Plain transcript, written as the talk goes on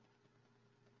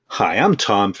Hi, I'm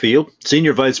Tom Field,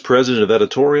 Senior Vice President of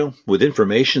Editorial with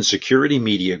Information Security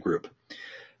Media Group.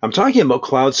 I'm talking about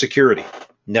cloud security,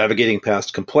 navigating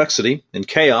past complexity and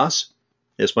chaos.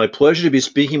 It's my pleasure to be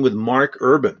speaking with Mark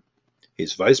Urban.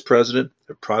 He's Vice President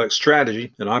of Product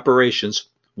Strategy and Operations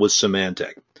with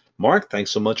Symantec. Mark, thanks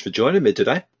so much for joining me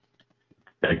today.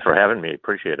 Thanks for having me.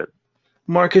 Appreciate it.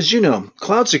 Mark, as you know,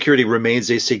 cloud security remains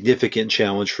a significant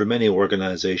challenge for many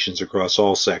organizations across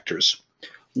all sectors.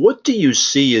 What do you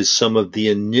see as some of the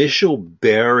initial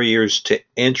barriers to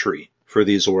entry for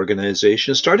these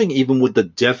organizations, starting even with the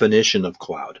definition of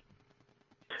cloud?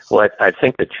 Well, I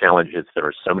think the challenge is there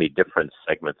are so many different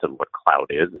segments of what cloud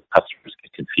is. Customers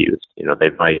get confused. They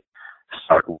might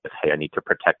start with, hey, I need to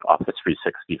protect Office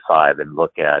 365 and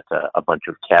look at a bunch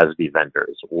of CASB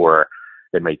vendors, or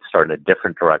they might start in a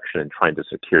different direction and trying to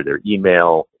secure their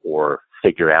email or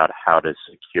figure out how to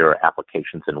secure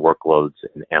applications and workloads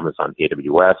in Amazon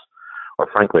AWS, or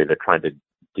frankly, they're trying to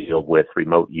deal with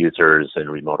remote users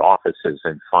and remote offices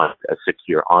and find a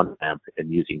secure on-ramp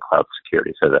and using cloud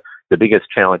security. So the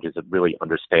biggest challenge is really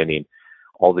understanding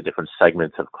all the different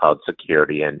segments of cloud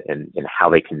security and how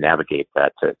they can navigate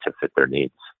that to fit their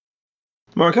needs.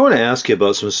 Mark, I want to ask you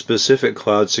about some specific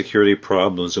cloud security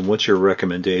problems and what your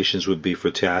recommendations would be for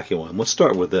tackling them. Let's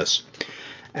start with this.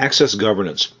 Access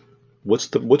governance.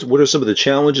 What are some of the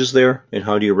challenges there, and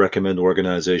how do you recommend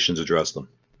organizations address them?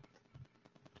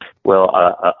 Well,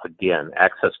 again,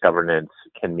 access governance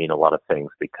can mean a lot of things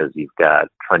because you've got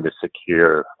trying to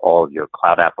secure all of your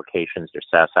cloud applications, your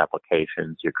SaaS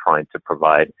applications. You're trying to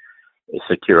provide a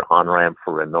secure on-ramp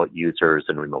for remote users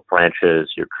and remote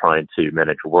branches. You're trying to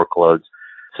manage workloads.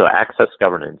 So access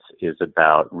governance is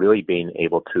about really being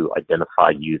able to identify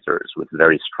users with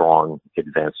very strong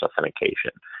advanced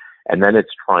authentication. And then it's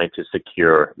trying to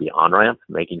secure the on-ramp,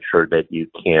 making sure that you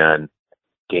can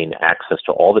gain access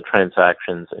to all the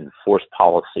transactions, enforce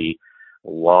policy,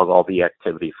 log all the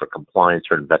activity for compliance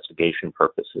or investigation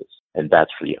purposes. And that's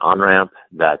for the on-ramp,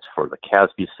 that's for the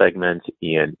CASB segment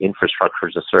in infrastructure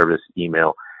as a service,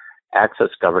 email. Access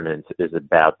governance is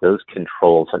about those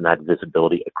controls and that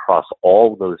visibility across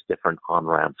all those different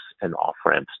on-ramps and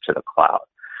off-ramps to the cloud.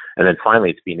 And then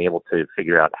finally, it's being able to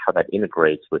figure out how that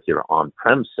integrates with your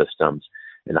on-prem systems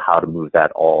and how to move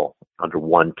that all under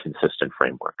one consistent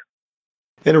framework.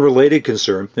 And a related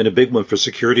concern, and a big one for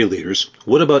security leaders,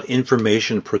 what about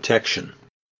information protection?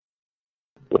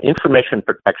 With information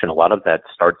protection, a lot of that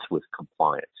starts with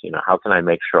compliance. How can I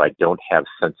make sure I don't have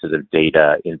sensitive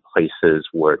data in places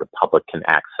where the public can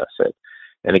access it?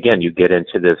 And again, you get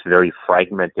into this very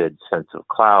fragmented sense of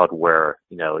cloud where,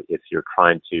 if you're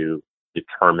trying to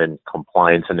determine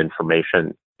compliance and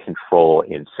information control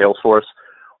in Salesforce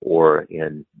or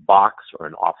in Box or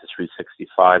in Office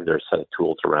 365, there are a set of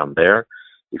tools around there.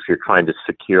 If you're trying to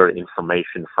secure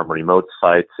information from remote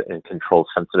sites and control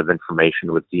sensitive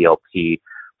information with DLP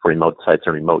for remote sites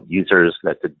and remote users,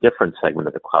 that's a different segment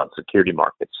of the cloud security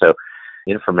market. So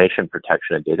information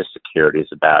protection and data security is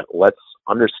about let's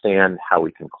understand how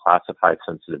we can classify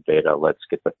sensitive data. Let's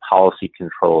get the policy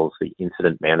controls, the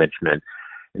incident management,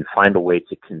 and find a way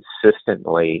to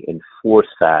consistently enforce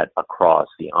that across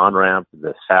the on-ramp,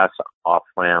 the SaaS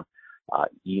off-ramp,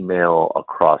 email,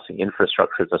 across the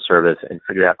infrastructure as a service, and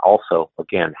figure out also,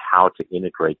 again, how to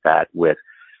integrate that with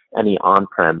any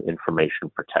on-prem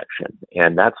information protection.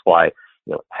 And that's why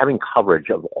having coverage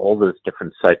of all those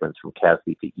different segments from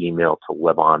CASB to email to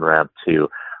web on-ramp to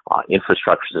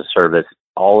infrastructure as a service,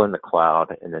 all in the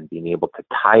cloud, and then being able to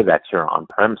tie that to your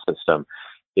on-prem system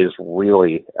is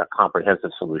really a comprehensive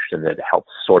solution that helps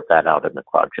sort that out in the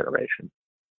cloud generation.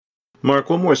 Mark,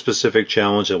 one more specific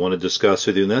challenge I want to discuss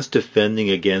with you, and that's defending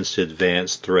against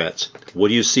advanced threats. What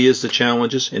do you see as the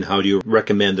challenges, and how do you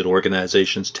recommend that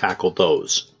organizations tackle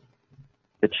those?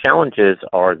 The challenges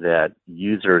are that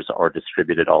users are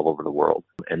distributed all over the world,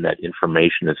 and that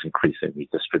information is increasingly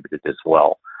distributed as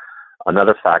well.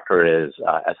 Another factor is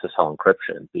SSL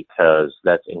encryption, because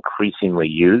that's increasingly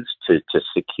used to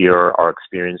secure our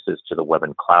experiences to the web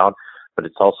and cloud, but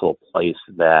it's also a place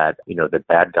that, the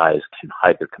bad guys can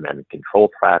hide their command and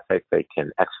control traffic, they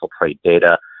can exfiltrate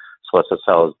data. So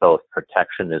SSL is both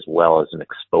protection as well as an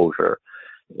exposure.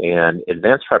 And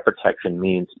advanced threat protection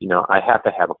means, I have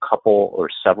to have a couple or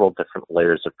several different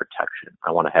layers of protection.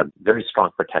 I want to have very strong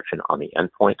protection on the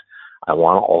endpoint. I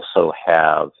want to also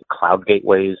have cloud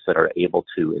gateways that are able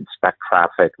to inspect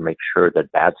traffic, make sure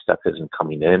that bad stuff isn't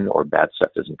coming in or bad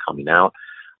stuff isn't coming out.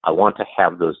 I want to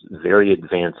have those very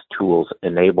advanced tools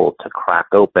enabled to crack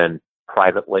open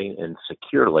privately and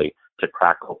securely to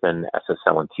crack open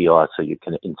SSL and TLS so you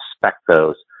can inspect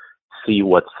those, see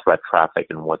what's threat traffic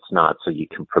and what's not so you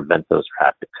can prevent those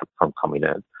traffic from coming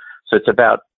in. So it's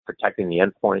about protecting the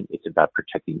endpoint. It's about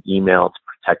protecting email. It's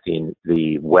protecting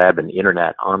the web and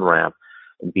internet on-ramp,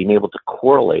 and being able to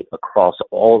correlate across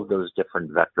all of those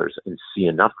different vectors and see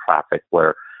enough traffic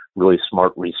where really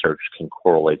smart research can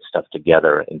correlate stuff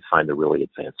together and find the really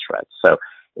advanced threats. So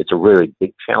it's a really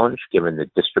big challenge given the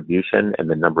distribution and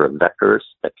the number of vectors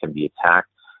that can be attacked.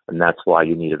 And that's why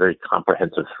you need a very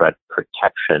comprehensive threat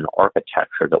protection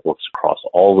architecture that works across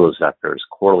all those vectors,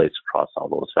 correlates across all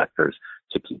those vectors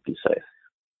to keep you safe.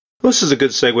 This is a good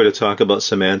segue to talk about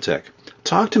Symantec.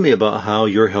 Talk to me about how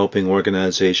you're helping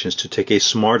organizations to take a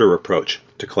smarter approach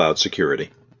to cloud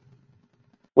security.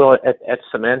 Well, at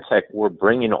Symantec, we're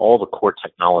bringing all the core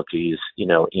technologies,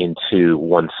 into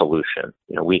one solution.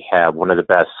 We have one of the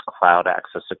best cloud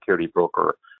access security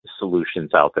broker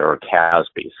solutions out there, or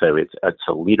CASB. So it's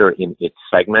a leader in its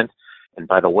segment. And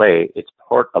by the way, it's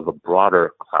part of a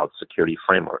broader cloud security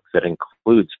framework that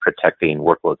includes protecting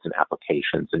workloads and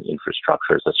applications and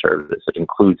infrastructure as a service. It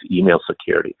includes email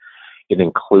security. It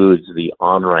includes the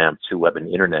on-ramp to web and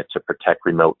internet to protect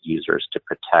remote users, to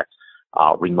protect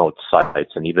remote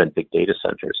sites, and even big data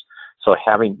centers. So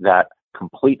having that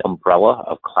complete umbrella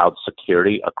of cloud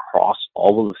security across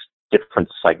all of those different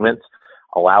segments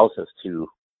allows us to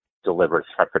deliver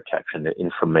threat protection and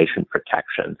information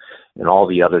protection and all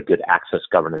the other good access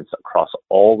governance across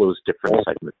all those different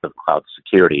segments of cloud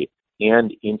security,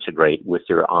 and integrate with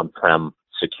your on-prem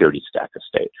security stack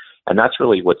estate. And that's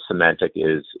really what Symantec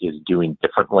is doing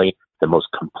differently, the most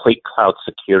complete cloud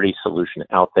security solution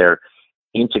out there,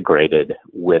 integrated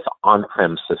with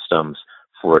on-prem systems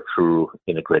for a true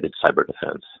integrated cyber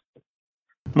defense.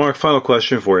 Mark, final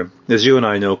question for you. As you and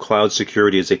I know, cloud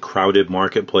security is a crowded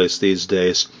marketplace these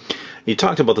days. You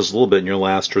talked about this a little bit in your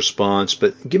last response,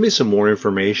 but give me some more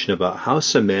information about how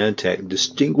Symantec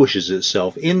distinguishes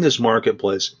itself in this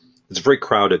marketplace. It's very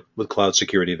crowded with cloud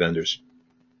security vendors.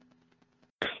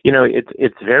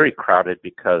 It's very crowded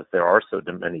because there are so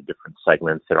many different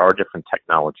segments. There are different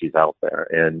technologies out there,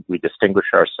 and we distinguish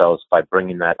ourselves by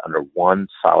bringing that under one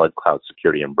solid cloud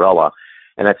security umbrella.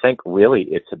 And I think really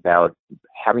it's about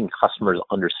having customers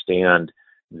understand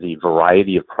the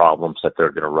variety of problems that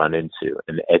they're going to run into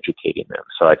and educating them.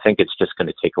 So I think it's just going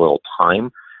to take a little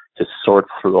time to sort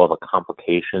through all the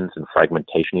complications and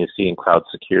fragmentation you see in cloud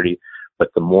security.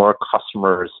 But the more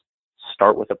customers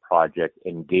start with a project,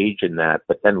 engage in that,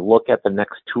 but then look at the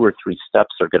next 2 or 3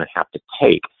 steps they're going to have to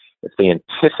take, if they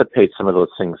anticipate some of those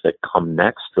things that come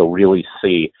next, they'll really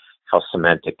see how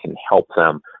Symantec can help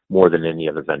them more than any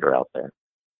other vendor out there.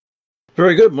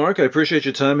 Very good, Mark. I appreciate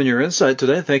your time and your insight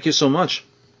today. Thank you so much.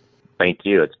 Thank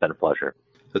you. It's been a pleasure.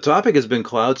 The topic has been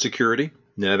cloud security,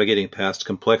 navigating past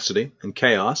complexity and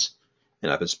chaos, and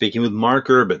I've been speaking with Mark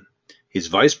Urban. He's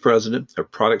Vice President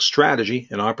of Product Strategy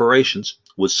and Operations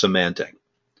with Symantec.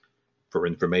 For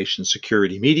Information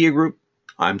Security Media Group,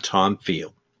 I'm Tom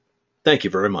Field. Thank you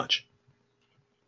very much.